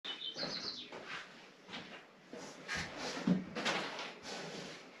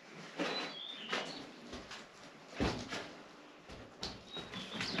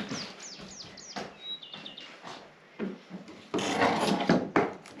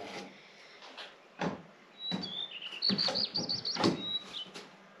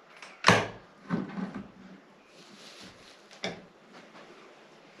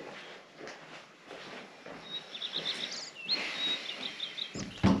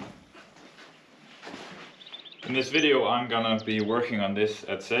In this video I'm gonna be working on this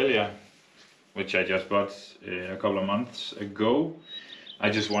Azalea, which I just bought a couple of months ago. I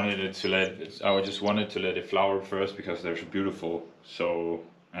just wanted to let it flower first because they're so beautiful.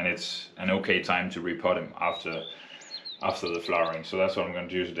 And it's an okay time to repot them after the flowering. So that's what I'm going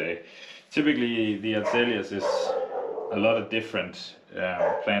to do today. Typically the Azaleas is a lot of different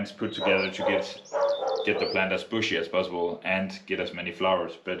plants put together to get the plant as bushy as possible and get as many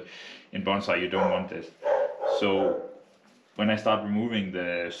flowers. But in bonsai you don't want this. So when I start removing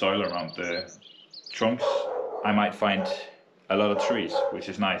the soil around the trunks, I might find a lot of trees, which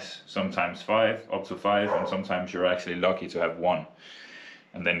is nice. Sometimes up to five, and sometimes you're actually lucky to have one,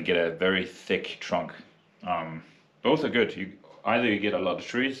 and then get a very thick trunk. Both are good. Either you get a lot of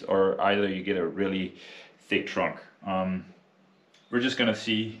trees, or either you get a really thick trunk. We're just gonna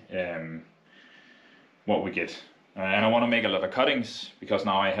see what we get. And I want to make a lot of cuttings because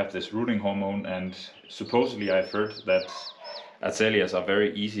now I have this rooting hormone, and supposedly I've heard that azaleas are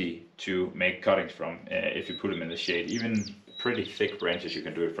very easy to make cuttings from if you put them in the shade. Even pretty thick branches you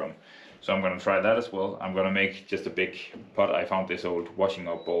can do it from. So I'm going to try that as well. I'm going to make just a big pot. I found this old washing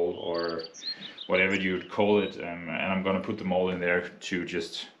up bowl or whatever you'd call it, and I'm going to put them all in there to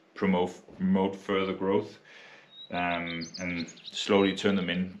just promote further growth and slowly turn them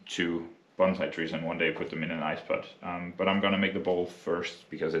into bonsai trees, and one day put them in an ice pot. But I'm gonna make the bowl first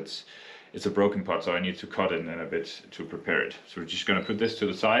because it's a broken pot, so I need to cut it in a bit to prepare it. So we're just gonna put this to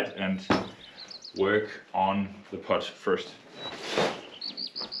the side and work on the pot first,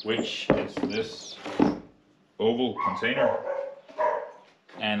 which is this oval container.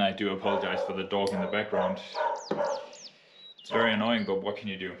 And I do apologize for the dog in the background. It's very annoying, but what can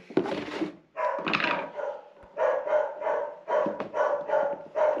you do?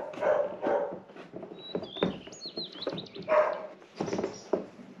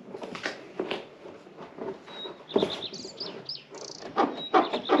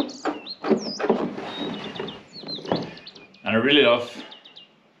 And I really love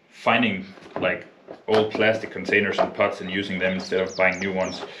finding like old plastic containers and pots and using them instead of buying new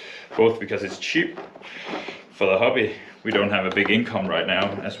ones. Both because it's cheap for the hobby. We don't have a big income right now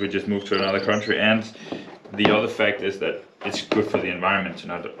as we just moved to another country, and the other fact is that it's good for the environment to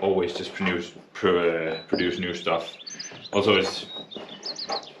not always just produce new stuff. Also, it's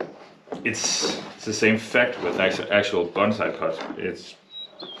the same fact with actual bonsai pots. It's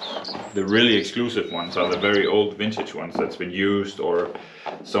the really exclusive ones are the very old vintage ones that's been used, or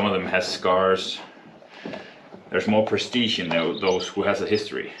some of them has scars. There's more prestige in those who has a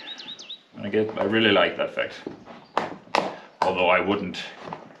history. And I really like that fact. Although I wouldn't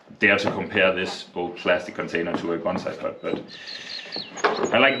dare to compare this old plastic container to a bonsai pot, but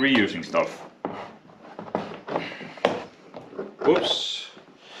I like reusing stuff. Whoops.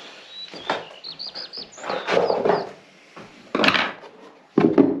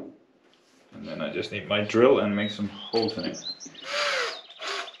 I just need my drill and make some holes in it.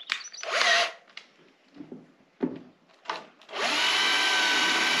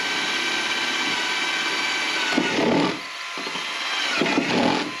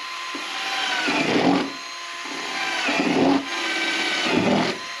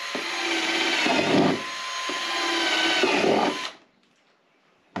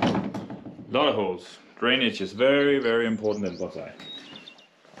 A lot of holes. Drainage is very, very important in bonsai.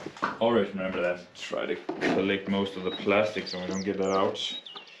 Always remember that. Try to collect most of the plastic so we don't get that out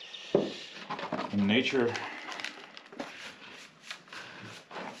in nature.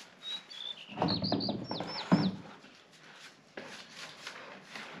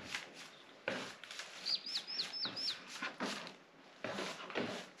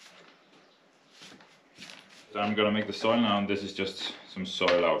 So I'm gonna make the soil now, and this is just some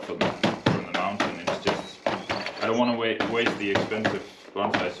soil out from the mountain. It's just, I don't want to waste the expensive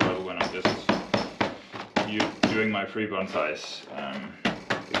bonsai soil when I'm just doing my free bonsais,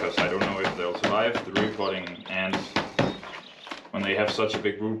 because I don't know if they'll survive the repotting, and when they have such a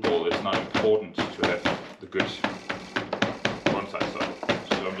big root ball, it's not important to have the good bonsai soil.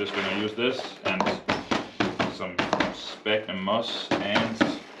 So I'm just going to use this and some sphagnum moss and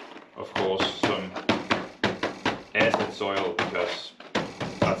of course some acid soil, because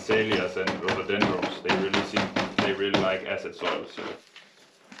azaleas and rhododendrons, they really like acid soil. So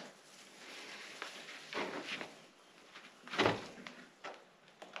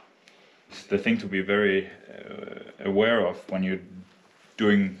the thing to be very aware of when you're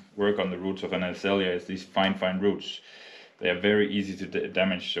doing work on the roots of an azalea is these fine roots. They are very easy to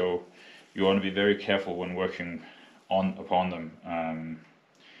damage, so you want to be very careful when working upon them,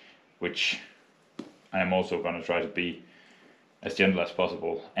 which I am also going to try to be as gentle as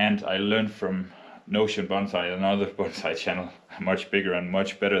possible. And I learned from Notion Bonsai, another bonsai channel, much bigger and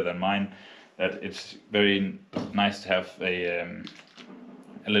much better than mine, that it's very nice to have a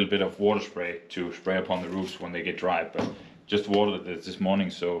little bit of water spray to spray upon the roots when they get dry. But just watered it this morning,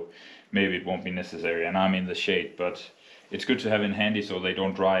 so maybe it won't be necessary, and I'm in the shade, but it's good to have in handy so they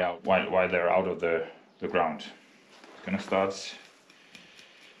don't dry out while they're out of the ground. I'm gonna start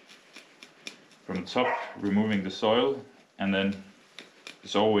from the top, removing the soil, and then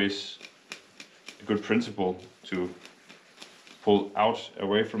it's always a good principle to pull out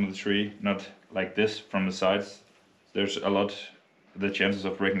away from the tree, not like this from the sides. There's the chances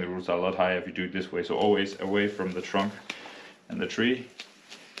of breaking the roots are a lot higher if you do it this way, so always away from the trunk and the tree,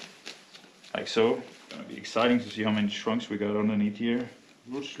 like so. It's gonna be exciting to see how many trunks we got underneath here.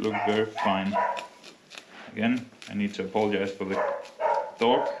 Roots look very fine. Again, I need to apologize for the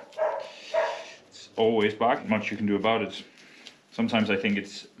dog. It's always barking, much you can do about it. Sometimes I think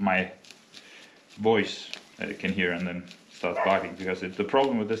it's my voice that it can hear and then starts barking, because the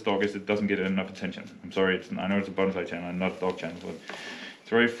problem with this dog is it doesn't get enough attention. I'm sorry, I know it's a bonsai channel and not a dog channel, but it's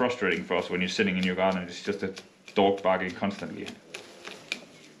very frustrating for us when you're sitting in your garden and it's just a dog barking constantly.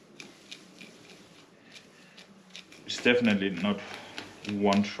 It's definitely not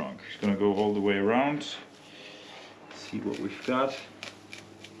one trunk. It's gonna go all the way around. See what we've got.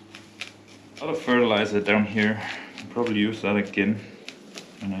 A lot of fertilizer down here. I'll probably use that again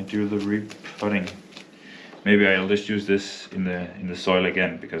when I do the repotting. Maybe I'll just use this in the soil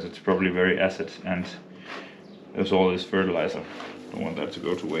again, because it's probably very acid and there's all this fertilizer. Don't want that to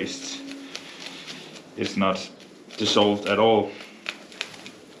go to waste. It's not dissolved at all.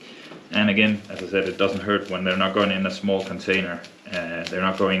 And again, as I said, it doesn't hurt when they're not going in a small container. They're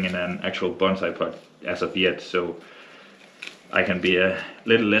not going in an actual bonsai pot as of yet, so I can be a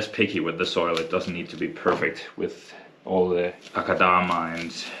little less picky with the soil. It doesn't need to be perfect with all the akadama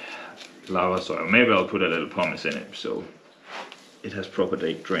and lava soil. Maybe I'll put a little pumice in it so it has proper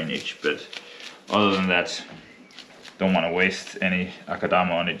drainage, but other than that, don't want to waste any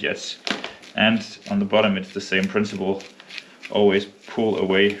akadama on it yet. And on the bottom it's the same principle. Always pull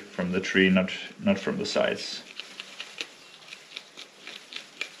away from the tree, not from the sides.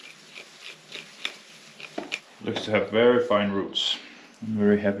 Looks to have very fine roots. I'm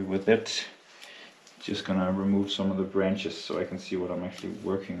very happy with it. Just gonna remove some of the branches so I can see what I'm actually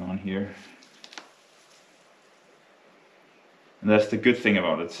working on here. And that's the good thing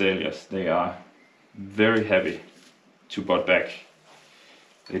about azaleas. They are very heavy to bud back.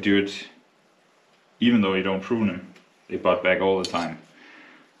 They do it even though you don't prune them. They bud back all the time.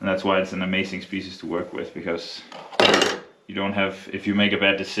 And that's why it's an amazing species to work with, because you don't have, if you make a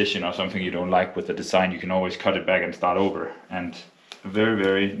bad decision or something you don't like with the design, you can always cut it back and start over. And a very,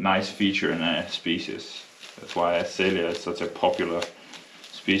 very nice feature in a species. That's why Azalea is such a popular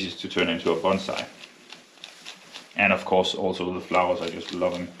species to turn into a bonsai. And of course also the flowers, I just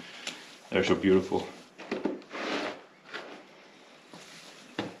love them. They're so beautiful.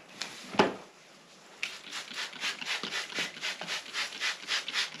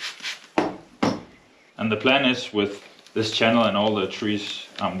 And the plan is, with this channel and all the trees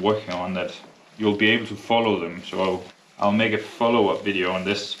I'm working on, that you'll be able to follow them. So I'll make a follow-up video on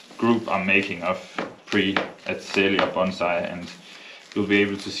this group I'm making of pre-Azalea bonsai, and you'll be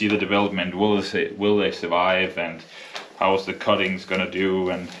able to see the development. Will they survive, and how's the cuttings gonna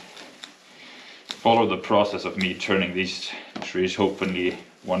do, and follow the process of me turning these trees hopefully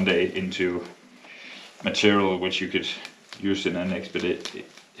one day into material which you could use in an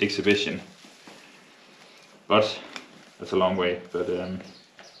exhibition. But that's a long way, but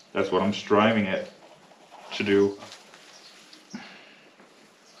that's what I'm striving to do.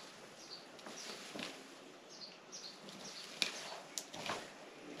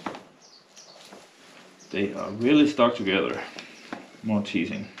 They are really stuck together. More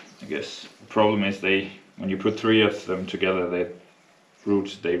teasing, I guess. The problem is when you put 3 of them together, the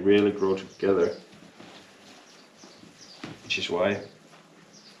roots, they really grow together. Which is why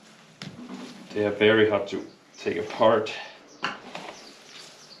they are very hard to take apart.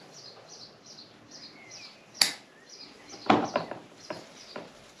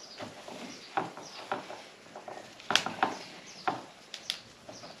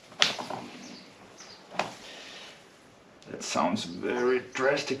 That sounds very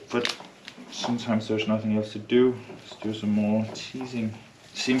drastic, but sometimes there's nothing else to do. Let's do some more teasing.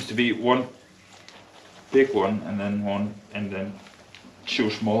 Seems to be one big one and then 2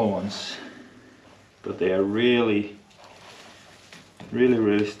 smaller ones. But they are really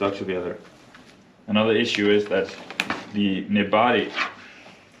stuck together. Another issue is that the nebari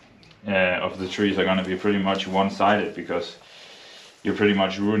of the trees are going to be pretty much one-sided, because you're pretty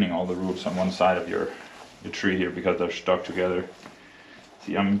much ruining all the roots on one side of your tree here because they're stuck together.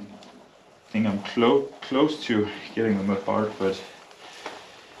 See, I think I'm close to getting them apart, but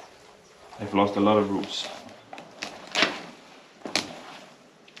I've lost a lot of roots.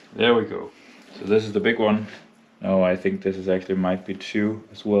 There we go. So this is the big one. No, I think this is actually might be 2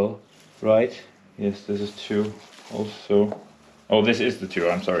 as well, right? Yes, this is 2 also. Oh, this is the 2,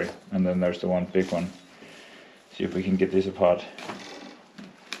 I'm sorry. And then there's the one big one. See if we can get this apart.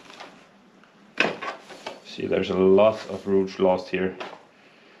 See, there's a lot of roots lost here.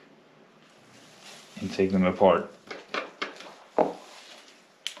 And take them apart.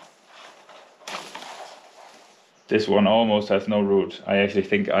 This one almost has no root. I actually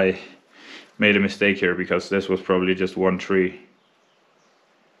think I made a mistake here because this was probably just one tree.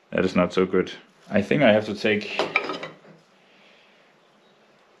 That is not so good. I think I have to take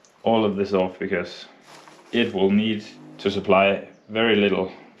all of this off because it will need to supply very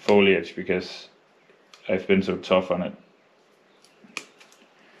little foliage because I've been so tough on it.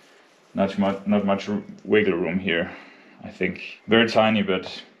 Not much wiggle room here, I think. Very tiny,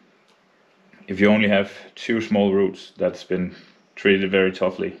 but if you only have 2 small roots that's been treated very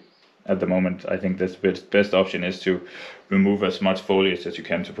toughly at the moment, I think the best option is to remove as much foliage as you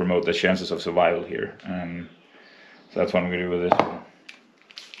can to promote the chances of survival here. So that's what I'm going to do with this one.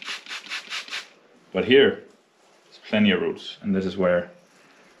 But here, there's plenty of roots, and this is where,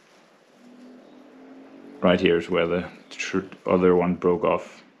 right here is where the other one broke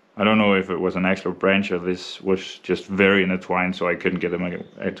off. I don't know if it was an actual branch or this was just very intertwined so I couldn't get them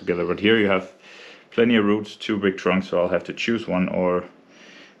together. But here you have plenty of roots, 2 big trunks, so I'll have to choose one or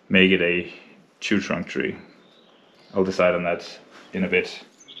make it a 2-trunk tree. I'll decide on that in a bit.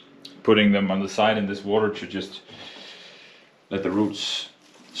 Putting them on the side in this water to just let the roots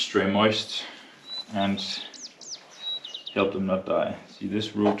stay moist and help them not die. See,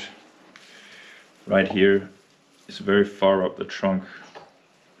 this root right here is very far up the trunk,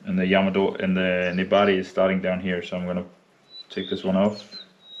 and the Yamado and the Nibari is starting down here, so I'm gonna take this one off.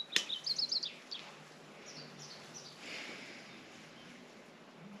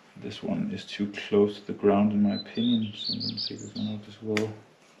 This one is too close to the ground in my opinion, so I'm gonna take this one off as well.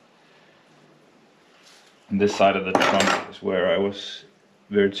 And this side of the trunk is where I was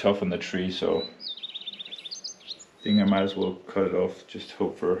very tough on the tree, so I think I might as well cut it off, just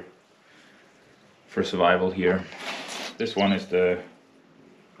hope for survival here. This one is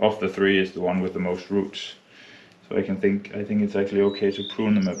of the 3 is the one with the most roots. So I think it's actually okay to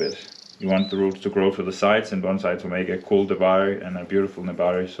prune them a bit. You want the roots to grow to the sides in bonsai to make a cool nibari and a beautiful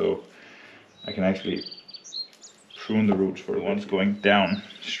nibari, so I can actually prune the roots for the ones going down,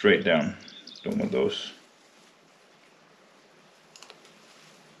 straight down. Don't want those.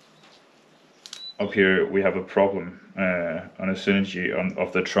 Up here we have a problem on a synergy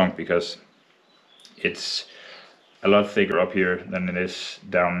of the trunk because it's a lot thicker up here than it is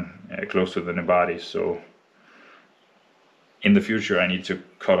down close to the nibari, so in the future I need to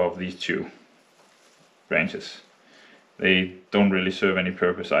cut off these 2 branches. They don't really serve any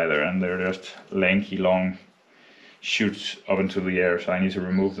purpose either, and they're just lanky long shoots up into the air, so I need to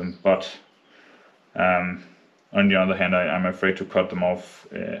remove them. But on the other hand, I'm afraid to cut them off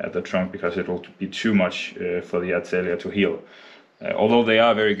at the trunk because it will be too much for the Azalea to heal. Although they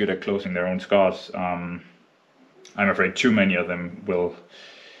are very good at closing their own scars, I'm afraid too many of them will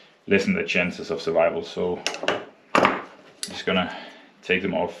lessen the chances of survival, so I'm just gonna take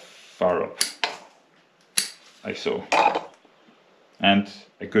them off far up, like so. And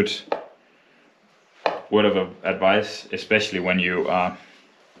a good word of advice, especially when you are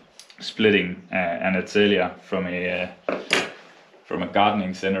splitting an Azalea from a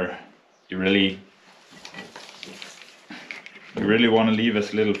gardening center, you really want to leave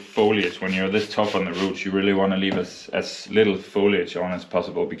as little foliage. When you're this tough on the roots, you really want to leave as little foliage on as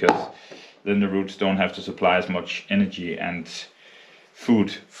possible, because then the roots don't have to supply as much energy and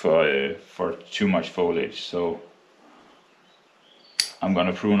food for too much foliage. So I'm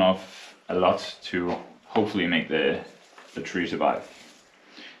gonna prune off a lot to hopefully make the tree survive.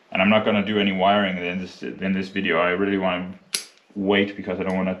 And I'm not gonna do any wiring in this video. I really want to wait because I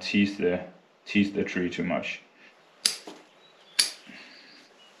don't want to tease the tree too much.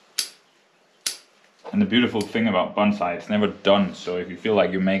 And the beautiful thing about bonsai, it's never done. So if you feel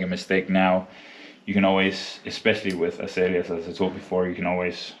like you make a mistake now, you can always, especially with azaleas, as I told before, you can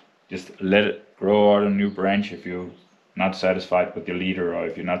always just let it grow out a new branch if you're not satisfied with your leader, or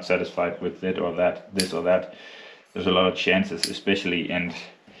if you're not satisfied with it or that, this or that. There's a lot of chances, especially in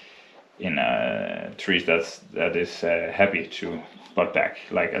trees that is happy to bud back,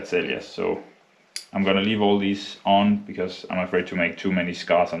 like azaleas. So I'm gonna leave all these on because I'm afraid to make too many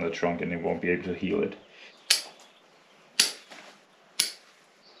scars on the trunk and it won't be able to heal it.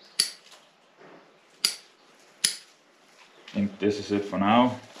 I think this is it for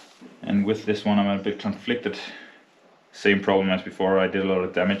now. And with this one I'm a bit conflicted. Same problem as before, I did a lot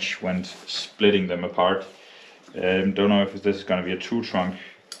of damage when splitting them apart. Don't know if this is going to be a two trunk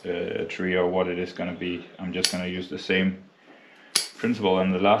tree or what it is going to be. I'm just going to use the same principle.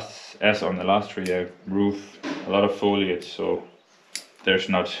 And as on the last tree, I roof a lot of foliage, so there's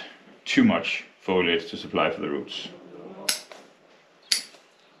not too much foliage to supply for the roots.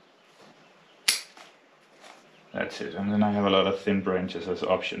 That's it. And then I have a lot of thin branches as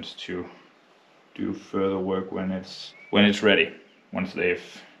options to do further work when it's ready, once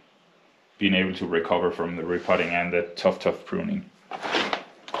they've been able to recover from the repotting and the tough pruning.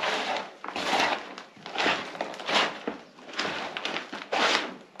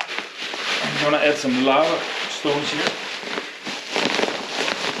 I'm gonna add some lava stones here.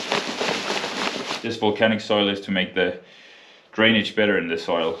 This volcanic soil is to make the drainage better in the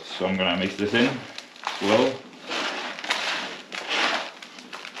soil, so I'm gonna mix this in as well.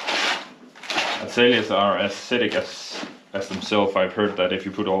 Azaleas are as acidic as themselves. I've heard that if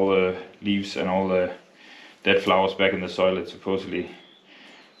you put all the leaves and all the dead flowers back in the soil, it's supposedly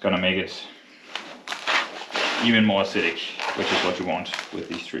gonna make it even more acidic, which is what you want with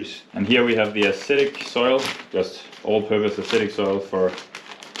these trees. And here we have the acidic soil, just all-purpose acidic soil for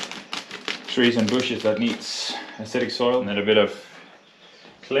trees and bushes that needs acidic soil. And then a bit of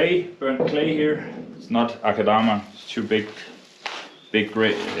clay, burnt clay here. It's not akadama, it's too big. The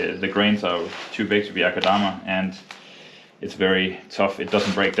grains are too big to be akadama, and it's very tough. It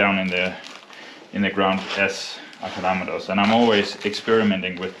doesn't break down in the ground as akadama does. And I'm always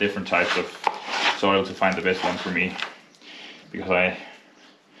experimenting with different types of soil to find the best one for me, because I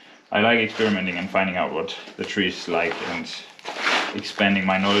like experimenting and finding out what the trees like and expanding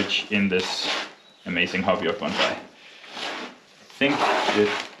my knowledge in this amazing hobby of bonsai. I think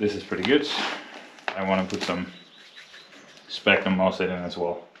this is pretty good. I want to put some sphagnum moss in as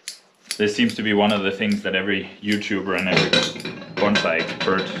well. This seems to be one of the things that every YouTuber and every bonsai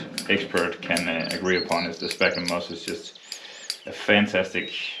expert can agree upon, is the sphagnum moss is just a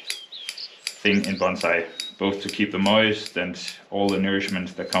fantastic thing in bonsai, both to keep them moist and all the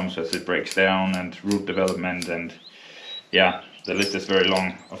nourishment that comes as it breaks down, and root development, and yeah, the list is very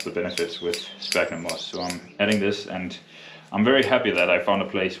long of the benefits with sphagnum moss. So I'm adding this, and I'm very happy that I found a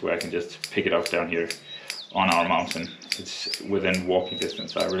place where I can just pick it up down here on our mountain. It's within walking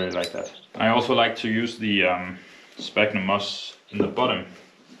distance. I really like that. I also like to use the sphagnum moss in the bottom.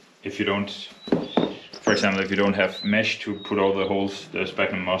 If you don't, for example, if you don't have mesh to put all the holes, the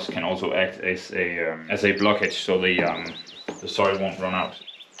sphagnum moss can also act as a blockage, so the soil won't run out.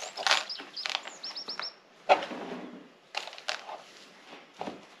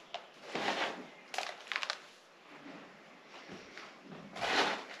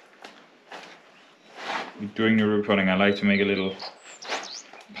 During the root potting, I like to make a little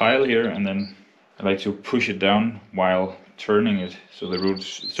pile here, and then I like to push it down while turning it, so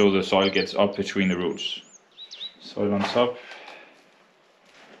the soil gets up between the roots. Soil on top.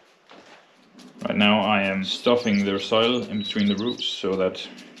 Right now I am stuffing the soil in between the roots so that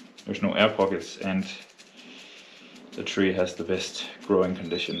there's no air pockets and the tree has the best growing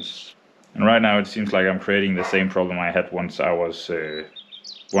conditions. And right now it seems like I'm creating the same problem I had once I was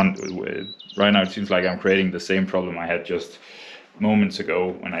right now it seems like I'm creating the same problem I had just moments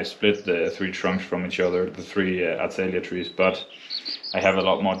ago when I split the three trunks from each other, the three Azalea trees, but I have a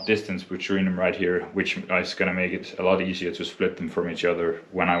lot more distance between them right here, which is going to make it a lot easier to split them from each other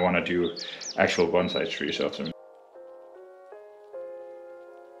when I want to do actual bonsai trees of them.